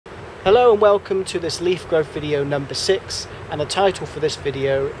Hello and welcome to this leaf growth video number 6, and the title for this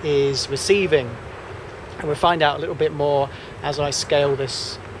video is Receiving, and we'll find out a little bit more as I scale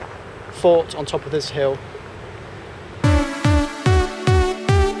this fort on top of this hill.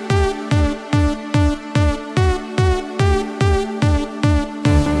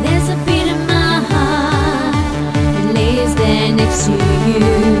 There's a beat in my heart that lays there next to you.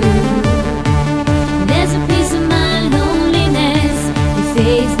 There's a piece of my loneliness that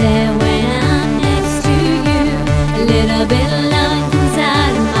stays there when I'm next to you. A little bit of loving comes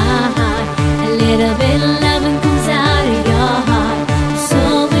out of my heart. A little bit of loving comes out of your heart. I'm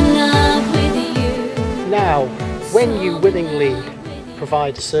so in love with you. Now, when you willingly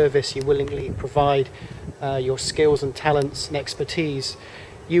provide a service, you willingly provide your skills and talents and expertise,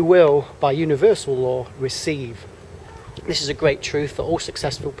 you will, by universal law, receive. This is a great truth that all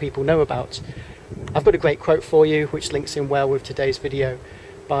successful people know about. I've got a great quote for you which links in well with today's video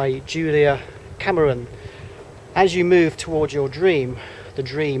by Julia Cameron. As you move towards your dream, the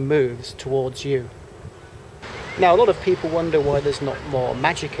dream moves towards you. Now, a lot of people wonder why there's not more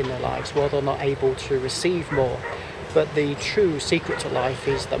magic in their lives, why they're not able to receive more. But the true secret to life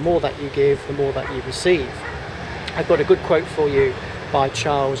is the more that you give, the more that you receive. I've got a good quote for you by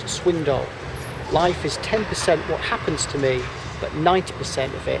Charles Swindoll. Life is 10% what happens to me, but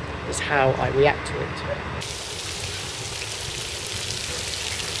 90% of it is how I react to it.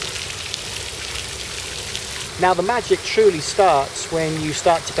 Now, the magic truly starts when you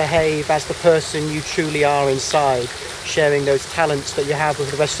start to behave as the person you truly are inside, sharing those talents that you have with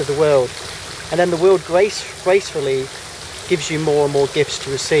the rest of the world. And then the world gracefully gives you more and more gifts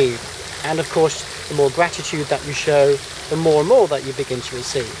to receive. And of course, the more gratitude that you show, the more and more that you begin to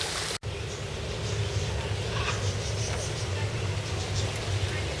receive.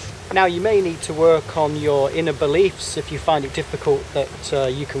 Now, you may need to work on your inner beliefs if you find it difficult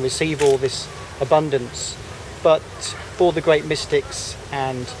that you can receive all this abundance. But all the great mystics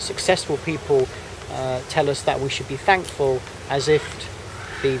and successful people tell us that we should be thankful as if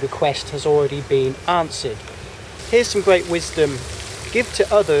the request has already been answered. Here's some great wisdom. Give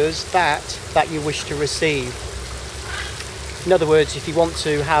to others that you wish to receive. In other words, if you want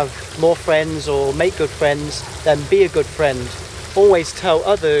to have more friends or make good friends, then be a good friend. Always tell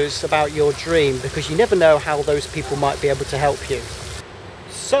others about your dream, because you never know how those people might be able to help you.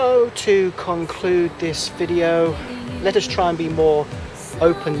 So, to conclude this video, let us try and be more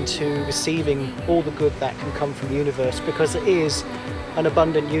open to receiving all the good that can come from the universe, because it is an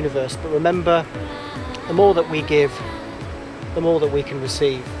abundant universe. But remember, the more that we give, the more that we can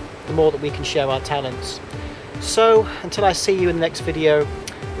receive, the more that we can share our talents. So, until I see you in the next video,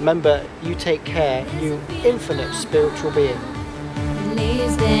 remember, you take care, you infinite spiritual being.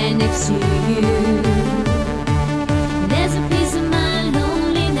 Lays there next to you.